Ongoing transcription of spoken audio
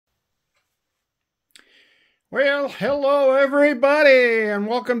Well, hello everybody, and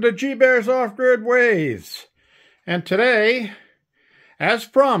welcome to G-Bear's Off-Grid Ways. And today, as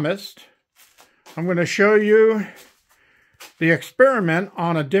promised, I'm going to show you the experiment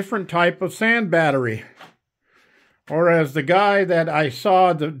on a different type of sand battery. Or as the guy that I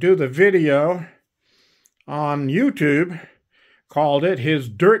saw do the video on YouTube called it, his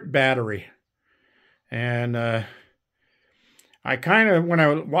dirt battery. And I when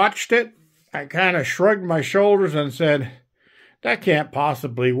I watched it, I kind of shrugged my shoulders and said, that can't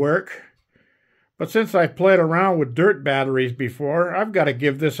possibly work. But since I've played around with dirt batteries before, I've got to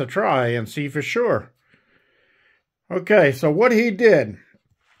give this a try and see for sure. Okay, so what he did,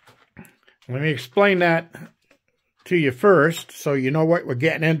 let me explain that to you first so you know what we're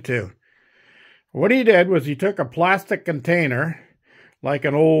getting into. What he did was he took a plastic container, like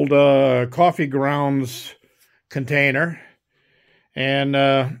an old coffee grounds container,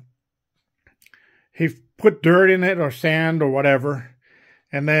 and he put dirt in it or sand or whatever,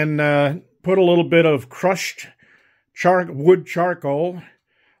 and then put a little bit of crushed wood charcoal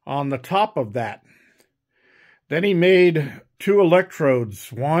on the top of that. Then he made two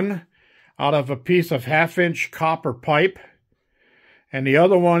electrodes, one out of a piece of 1/2-inch copper pipe, and the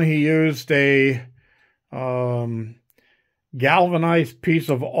other one he used a galvanized piece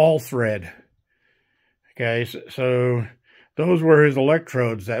of all thread. Okay, so those were his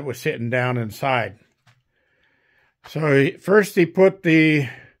electrodes that was sitting down inside. So first he put the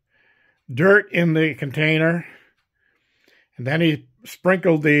dirt in the container, and then he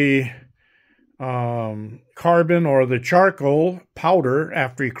sprinkled the carbon or the charcoal powder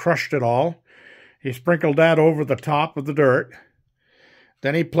after he crushed it all. He sprinkled that over the top of the dirt.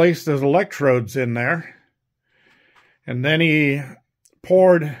 Then he placed his electrodes in there, and then he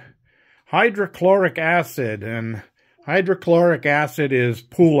poured hydrochloric acid, and hydrochloric acid is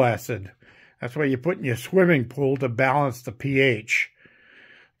pool acid. That's what you put in your swimming pool to balance the pH.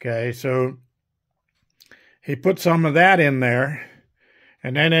 Okay, so he put some of that in there,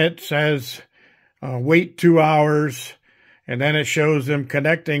 and then it says wait 2 hours, and then it shows him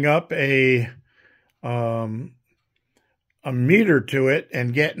connecting up a meter to it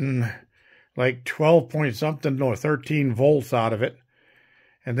and getting like 12 point something or 13 volts out of it.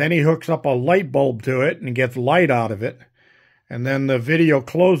 And then he hooks up a light bulb to it and gets light out of it. And then the video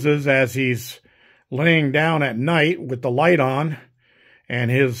closes as he's laying down at night with the light on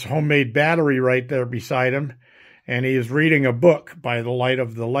and his homemade battery right there beside him. And he is reading a book by the light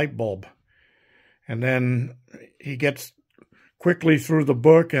of the light bulb. And then he gets quickly through the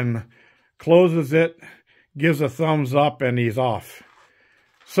book and closes it, gives a thumbs up, and he's off.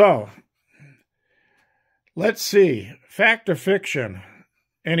 So, let's see. Fact or fiction?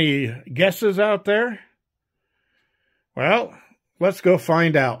 Any guesses out there? Well, let's go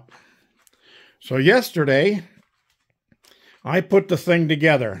find out. So yesterday, I put the thing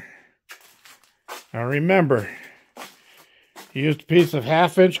together. Now remember, he used a piece of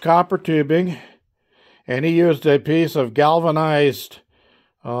 1/2-inch copper tubing, and he used a piece of galvanized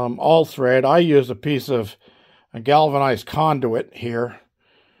all thread. I used a piece of a galvanized conduit here,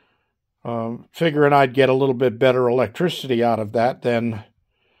 figuring I'd get a little bit better electricity out of that than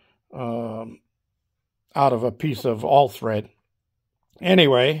out of a piece of all thread.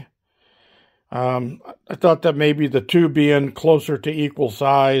 Anyway, I thought that maybe the two being closer to equal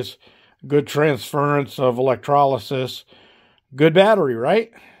size, good transference of electrolysis, good battery,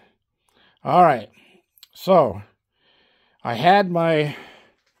 right? All right. So I had my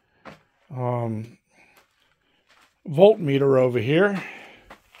voltmeter over here,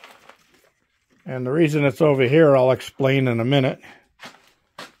 and the reason it's over here I'll explain in a minute.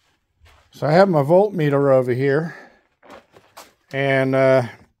 So I have my voltmeter over here, and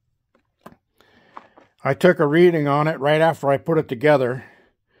I took a reading on it right after I put it together,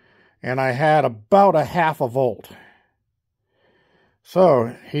 and I had about 1/2 volt.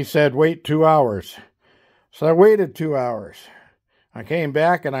 So he said wait 2 hours. So I waited 2 hours. I came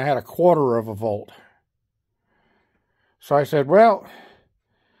back and I had 1/4 volt. So I said, well,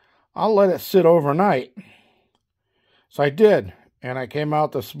 I'll let it sit overnight. So I did, and I came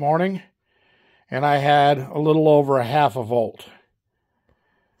out this morning and I had a little over 1/2 volt.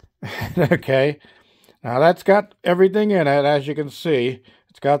 Okay, now that's got everything in it, as you can see.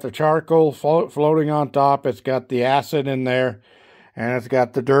 It's got the charcoal floating on top, it's got the acid in there, and it's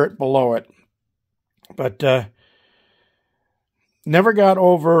got the dirt below it. But never got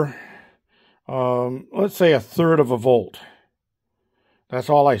over, let's say 1/3 volt. That's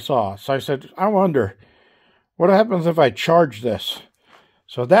all I saw. So I said, I wonder, what happens if I charge this?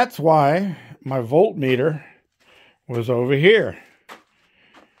 So that's why my voltmeter was over here.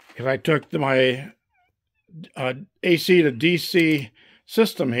 Because I took my AC to DC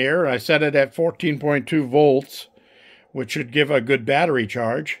system here. I set it at 14.2 volts, which should give a good battery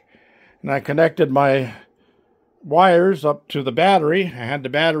charge. And I connected my wires up to the battery. I had the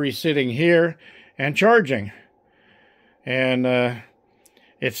battery sitting here and charging. And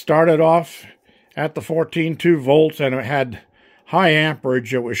it started off at the 14.2 volts, and it had high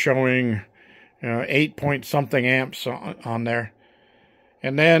amperage. It was showing 8 point something amps on there.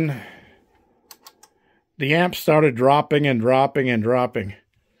 And then the amps started dropping and dropping and dropping.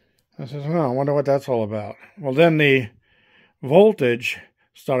 I said, oh, I wonder what that's all about. Well, then the voltage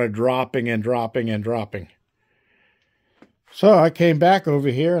started dropping and dropping and dropping. So I came back over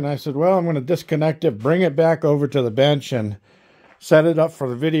here and I said, well, I'm going to disconnect it, bring it back over to the bench and set it up for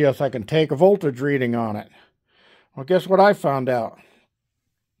the video so I can take a voltage reading on it. Well, guess what I found out?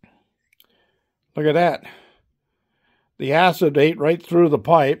 Look at that. The acid ate right through the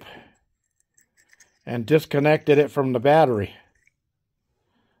pipe and disconnected it from the battery.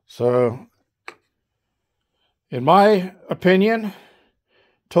 So, in my opinion,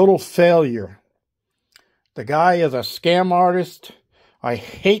 total failure. The guy is a scam artist. I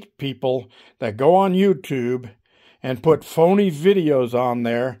hate people that go on YouTube and put phony videos on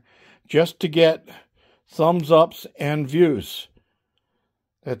there just to get thumbs ups and views.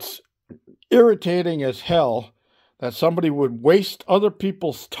 It's irritating as hell that somebody would waste other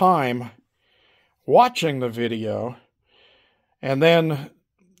people's time watching the video and then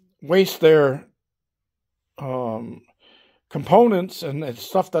waste their components and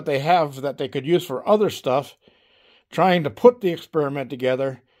stuff that they have that they could use for other stuff trying to put the experiment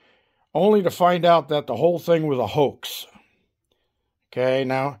together, only to find out that the whole thing was a hoax. Okay,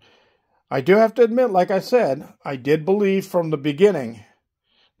 now, I do have to admit, like I said, I did believe from the beginning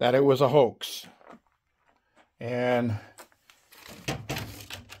that it was a hoax. And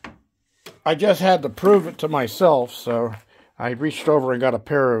I just had to prove it to myself, so I reached over and got a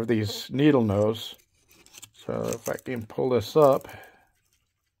pair of these needle nose. So if I can pull this up.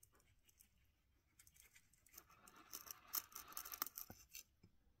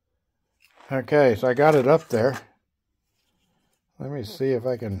 Okay, so I got it up there. Let me see if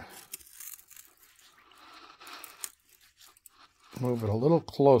I can move it a little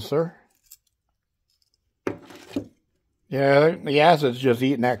closer. Yeah, the acid's just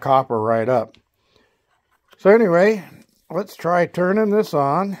eating that copper right up. So anyway, let's try turning this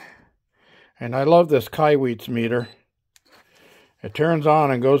on. And I love this Kaiweets meter. It turns on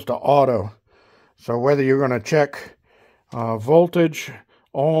and goes to auto. So whether you're going to check voltage,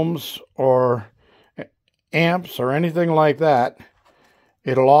 ohms, or amps, or anything like that,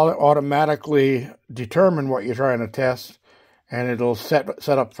 it'll automatically determine what you're trying to test, and it'll set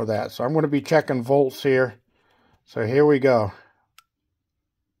up for that. So I'm going to be checking volts here. So here we go.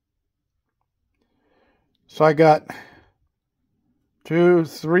 So I got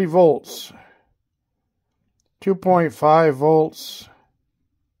 3 volts, 2.5 volts,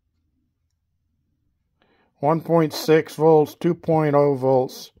 1.6 volts, 2.0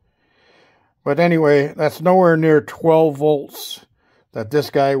 volts. But anyway, that's nowhere near 12 volts that this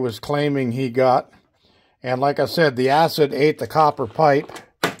guy was claiming he got. And like I said, the acid ate the copper pipe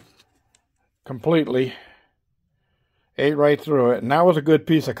completely. Ate right through it. And that was a good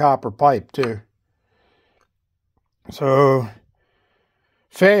piece of copper pipe too. So,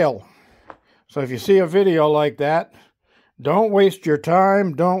 fail. So if you see a video like that, don't waste your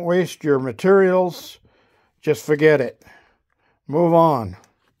time. Don't waste your materials. Just forget it. Move on.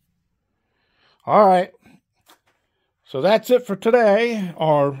 All right. So that's it for today.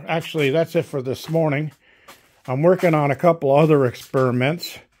 Or actually, that's it for this morning. I'm working on a couple other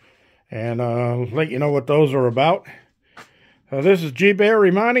experiments. And I'll let you know what those are about. This is G-Bear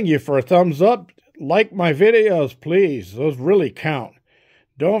reminding you for a thumbs up. Like my videos, please. Those really count.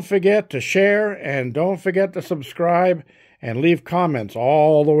 Don't forget to share and don't forget to subscribe and leave comments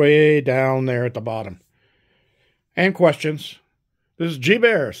all the way down there at the bottom. And questions. This is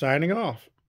G-Bear signing off.